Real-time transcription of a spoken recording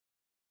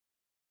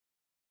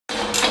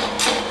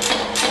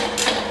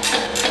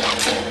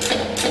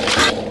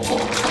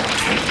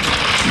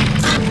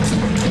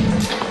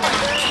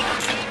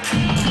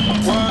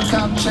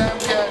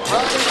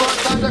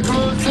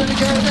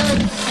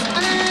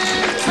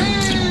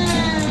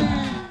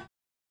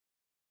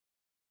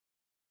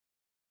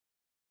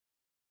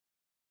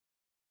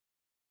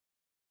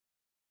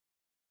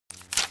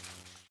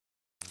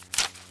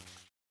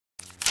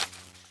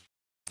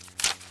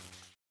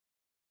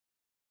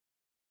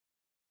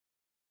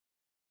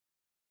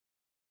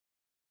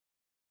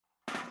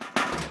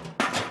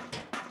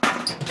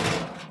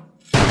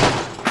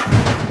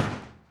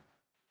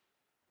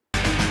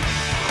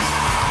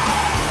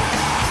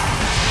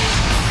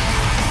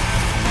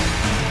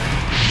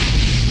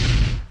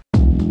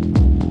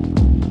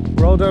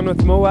all done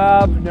with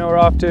Moab. Now we're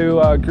off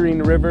to Green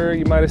River.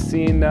 You might have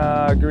seen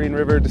Green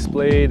River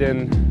displayed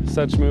in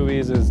such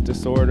movies as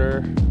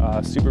Disorder,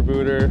 Super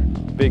Booter,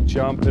 Big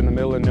Jump in the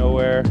middle of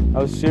nowhere. I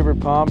was super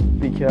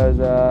pumped because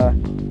I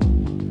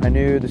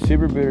knew the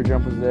Super Booter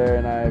jump was there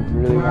and I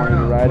really wanted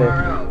to ride it.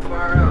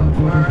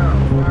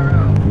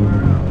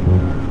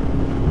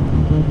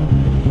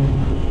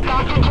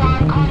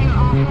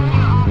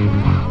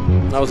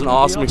 That was an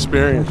awesome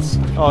experience.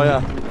 Oh yeah,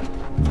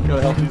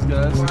 gotta help these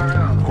guys.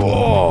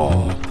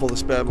 Oh, pull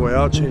this bad boy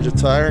out, change a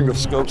tire, and go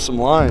scope some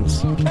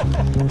lines.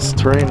 This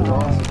terrain is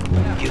awesome.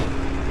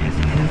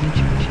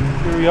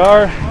 Here we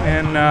are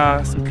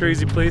in some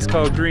crazy place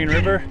called Green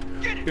River.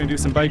 Gonna do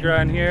some bike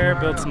riding here,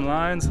 build some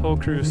lines. The whole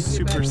crew's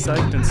super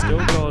psyched and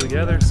stoked all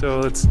together, so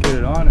let's get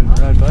it on and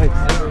ride bikes.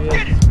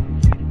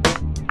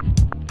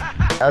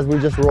 As we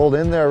just rolled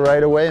in there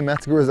right away,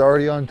 Metzger was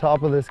already on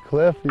top of this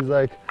cliff. He's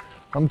like,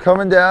 I'm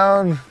coming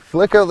down,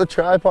 flick out the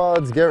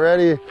tripods, get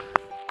ready.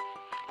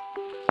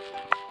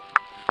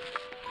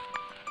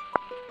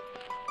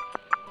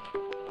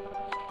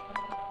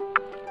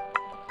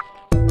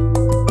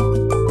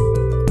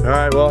 All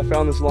right, well, I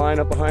found this line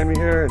up behind me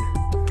here and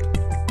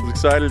I was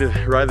excited to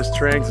ride this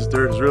terrain because this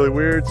dirt is really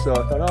weird. So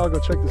I thought, oh, I'll go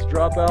check this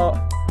drop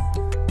out.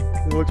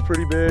 It looks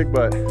pretty big,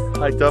 but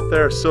hiked up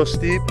there, so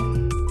steep.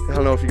 I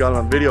don't know if you got it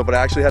on video, but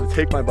I actually had to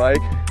take my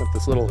bike up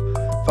this little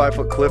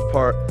 5-foot cliff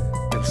part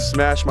and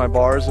smash my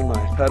bars and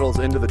my pedals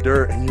into the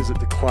dirt and use it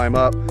to climb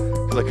up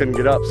because I couldn't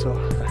get up. So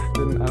I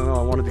don't know,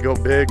 I wanted to go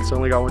big, so I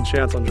only got one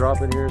chance on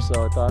dropping here.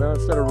 So I thought, oh,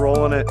 instead of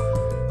rolling it,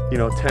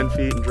 10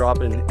 feet and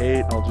dropping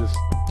 8, I'll just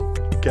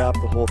gap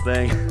the whole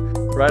thing.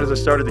 Right as I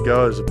started to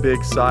go, there's a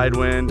big side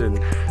wind and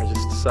I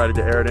just decided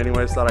to air it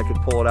anyways, thought I could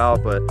pull it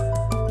out, but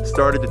it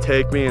started to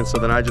take me, and so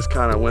then I just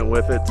kind of went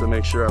with it to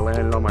make sure I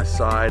landed on my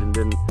side and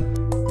didn't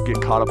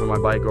get caught up in my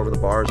bike over the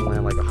bars and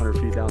land like 100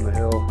 feet down the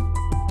hill.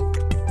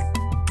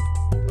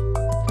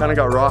 Kind of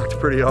got rocked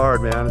pretty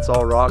hard, man. It's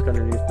all rock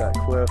underneath that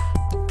cliff.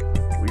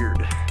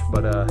 Weird.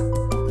 But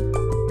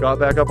got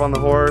back up on the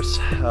horse,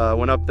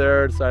 went up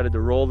there, decided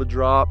to roll the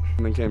drop,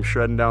 and then came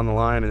shredding down the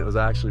line, and it was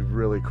actually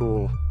really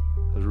cool.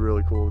 It was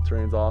really cool. The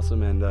terrain's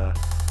awesome, and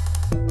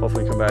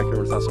hopefully come back here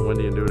when it's not so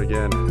windy and do it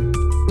again.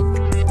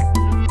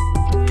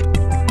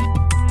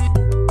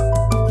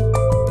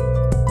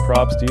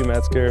 Props to you,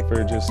 Metzger,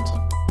 for just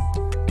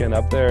getting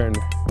up there and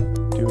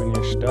doing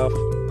your stuff.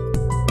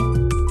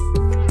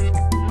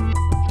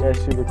 Yeah,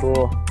 super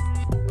cool.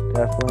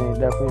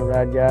 Definitely a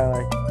rad guy.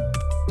 Like,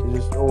 he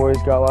just always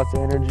got lots of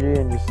energy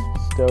and just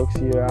stokes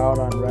you out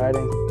on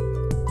riding.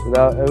 So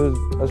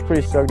I was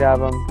pretty stoked to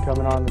have him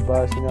coming on the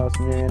bus,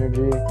 some new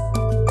energy.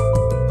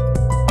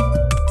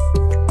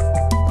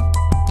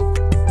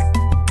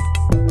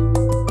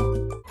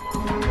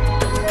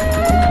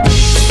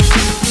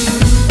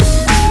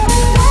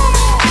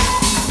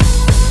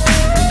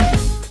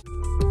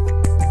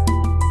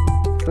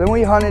 Then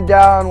we hunted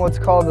down what's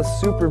called the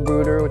Super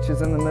Booter, which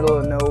is in the middle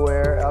of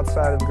nowhere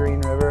outside of Green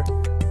River.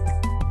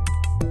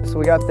 So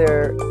we got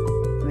there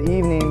the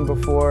evening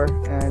before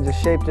and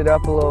just shaped it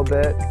up a little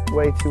bit,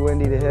 way too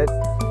windy to hit.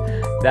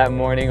 That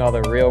morning all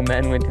the real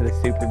men went to the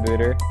Super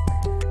Booter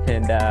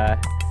and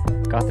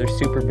got their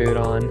super boot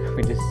on.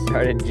 We just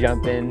started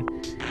jumping,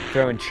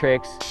 throwing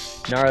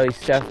tricks, gnarly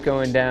stuff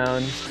going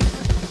down.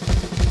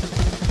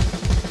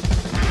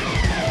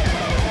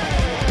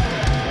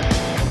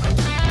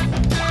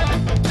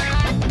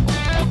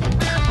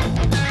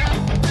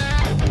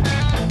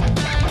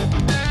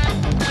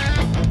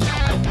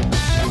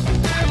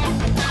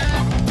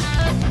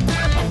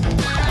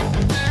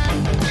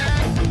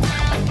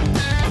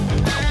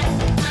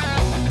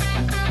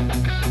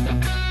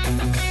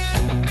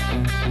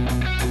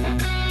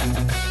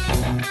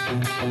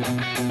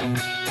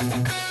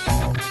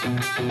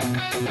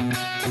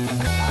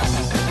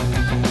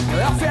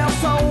 I feel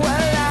so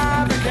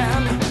alive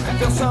again,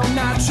 feel so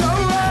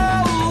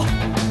natural,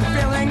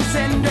 feelings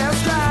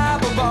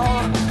indescribable,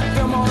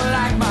 feel more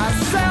like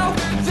myself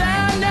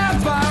than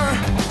ever,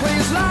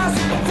 please last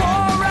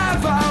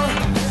forever,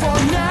 for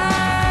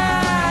now,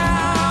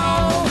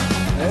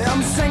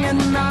 I'm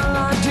singing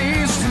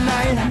melodies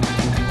tonight,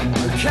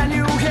 can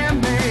you hear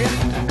me,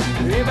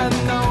 even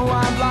though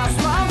I've lost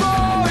my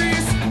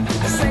voice,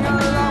 sing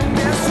along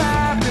this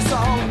happy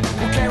song,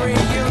 will carry you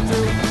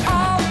through.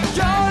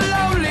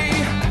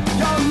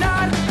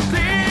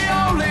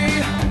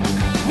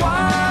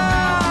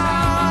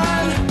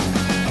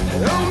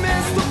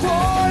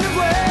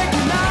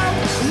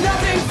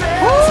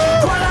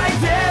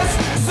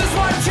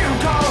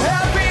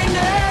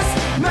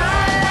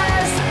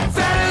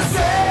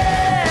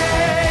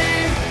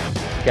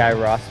 Guy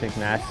Ross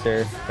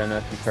McMaster, don't know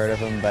if you've heard of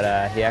him,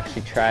 but he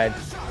actually tried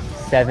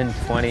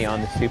 720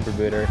 on the Super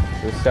Booter.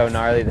 It was so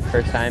gnarly the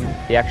first time,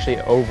 he actually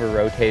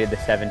over-rotated the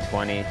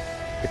 720,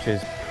 which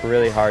was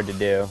really hard to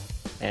do,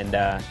 and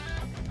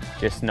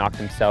just knocked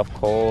himself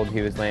cold.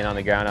 He was laying on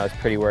the ground. I was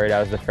pretty worried.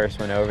 I was the first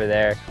one over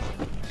there.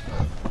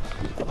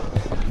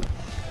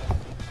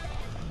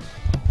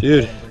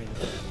 Dude.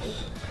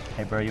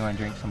 Hey bro, you want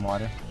to drink some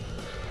water?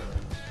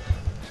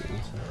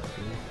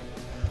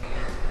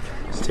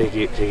 Take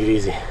it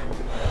easy.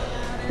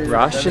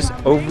 Ross just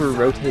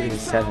over-rotated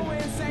 7.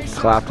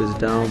 Clapped his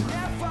dome.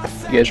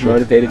 You guys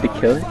motivated to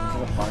kill it?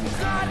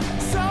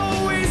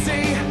 So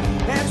easy,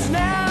 it's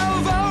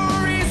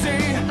never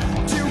easy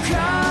to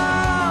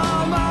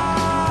come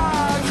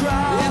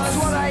across. It's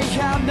what I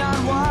have, not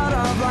what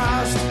I've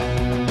lost.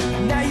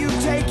 Now you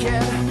take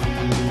it,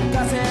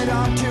 pass it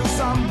on to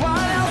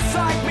someone else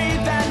like me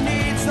that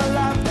needs the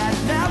love that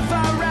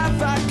never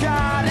ever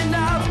got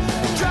enough.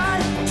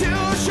 Try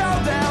to show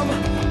them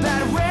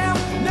that we're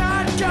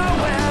not going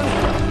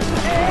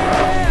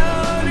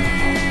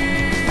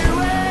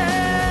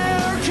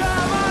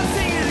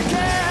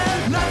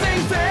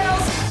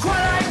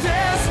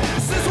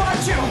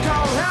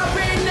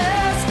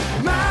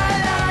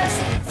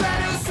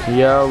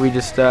Yo, we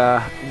just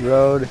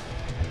rode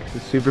the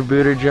super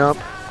booter jump.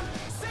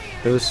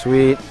 It was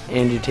sweet.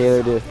 Andrew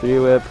Taylor did a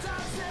 3-whip.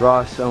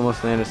 Ross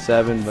almost landed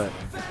 7, but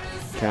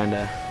kind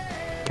of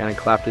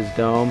clapped his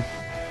dome.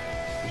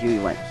 He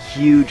went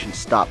huge and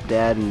stopped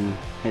dead and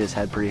hit his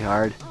head pretty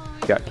hard.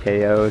 Got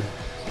KO'd,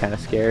 kind of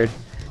scared.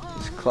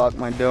 Just clocked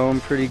my dome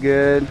pretty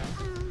good.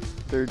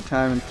 3rd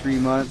time in 3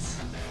 months.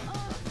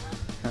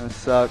 Kind of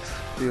sucks.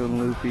 Feeling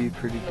loopy,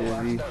 pretty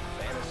dizzy.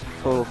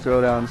 Total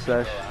throwdown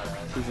sesh.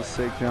 This is a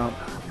sick jump.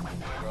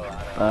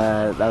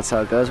 But that's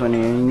how it goes when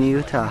you're in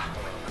Utah.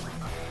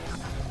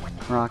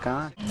 Rock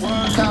on.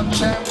 World Cup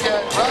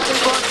champion, running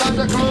for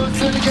Santa Cruz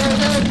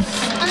syndicated,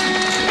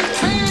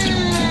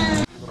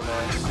 Steve!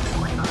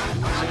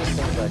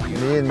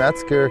 Me and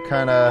Metzger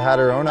kind of had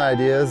our own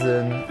ideas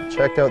and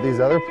checked out these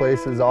other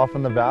places off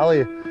in the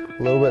valley. A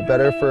little bit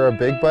better for our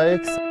big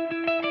bikes.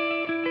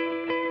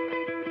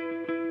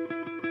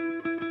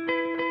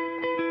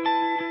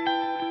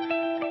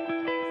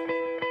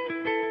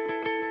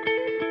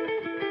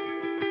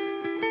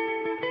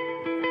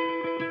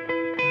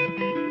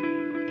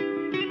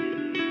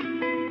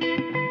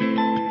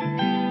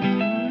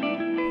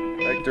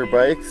 Our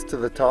bikes to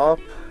the top,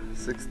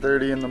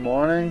 6:30 in the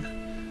morning.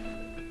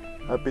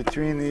 Up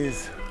between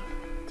these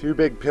 2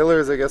 big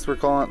pillars, I guess we're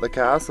calling it the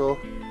castle.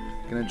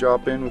 Gonna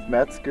drop in with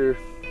Metzger.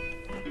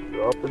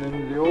 Dropping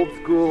into the old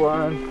school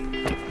line.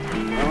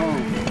 Oh.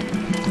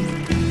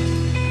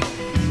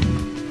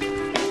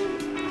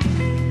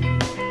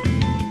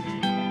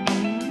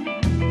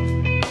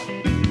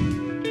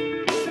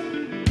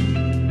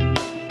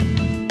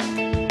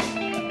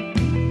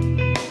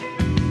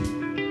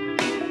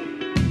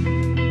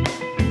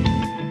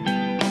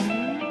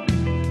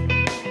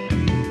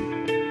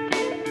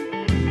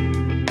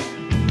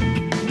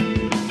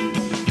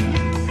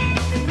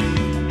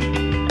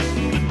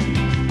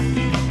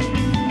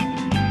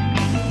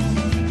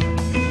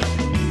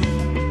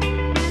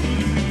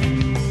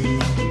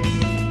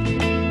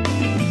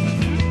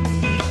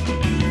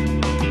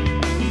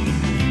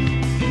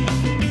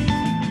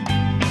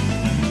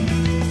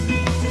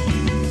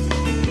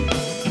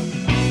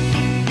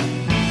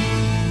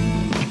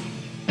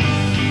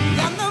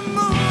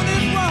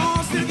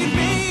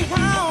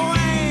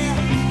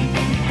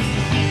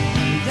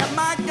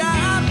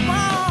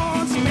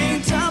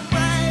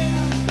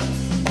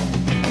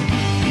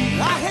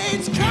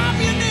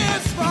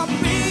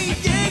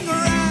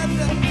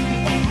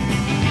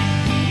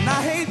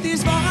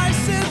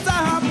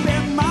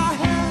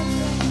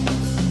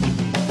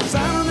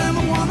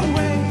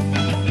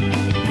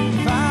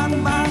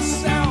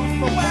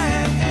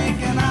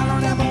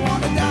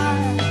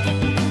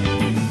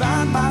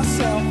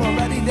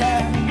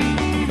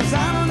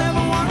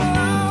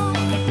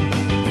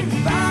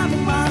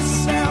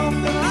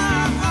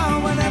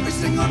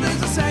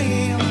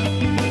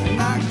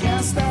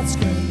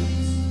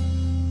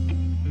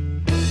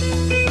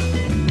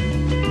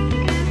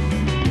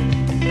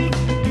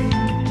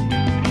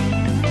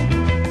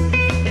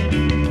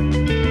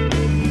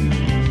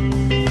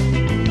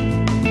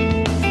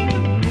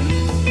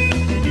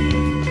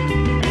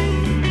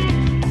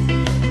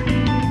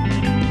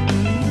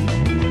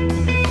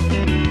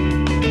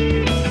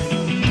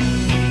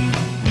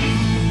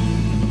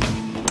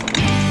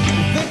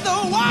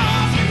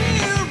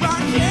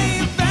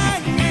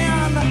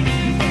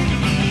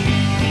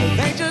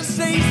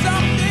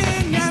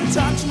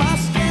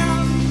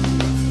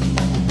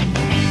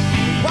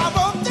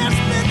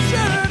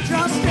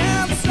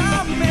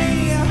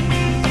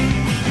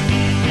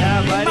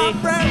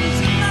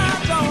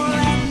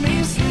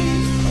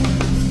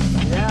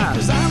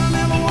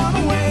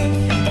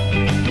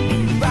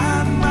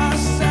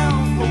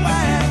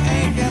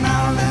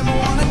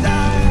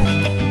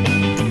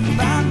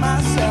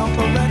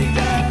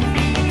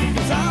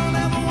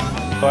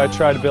 So I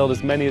tried to build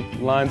as many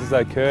lines as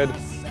I could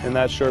in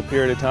that short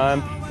period of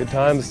time. Good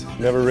times,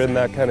 never ridden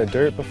that kind of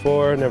dirt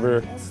before,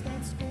 never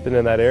been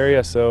in that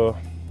area, so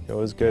it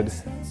was good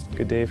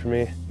day for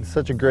me. It's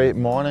such a great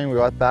morning. We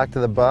got back to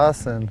the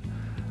bus and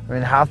I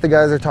mean, half the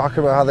guys are talking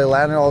about how they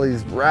landed all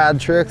these rad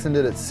tricks and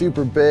did it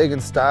super big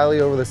and styly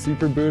over the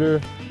super booter.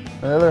 And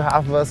the other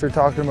half of us are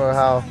talking about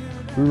how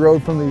we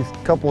rode from these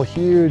couple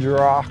huge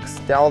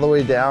rocks all the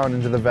way down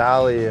into the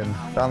valley and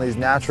found these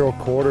natural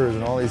quarters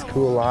and all these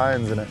cool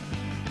lines, and it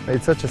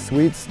made such a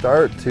sweet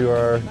start to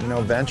our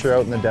venture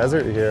out in the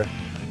desert here.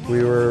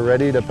 We were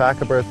ready to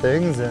pack up our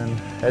things and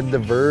head to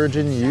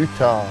Virgin,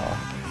 Utah,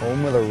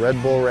 home of the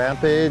Red Bull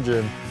Rampage,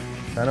 and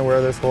kind of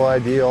where this whole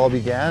idea all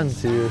began,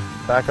 to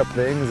pack up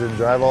things and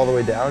drive all the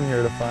way down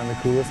here to find the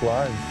coolest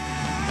lines.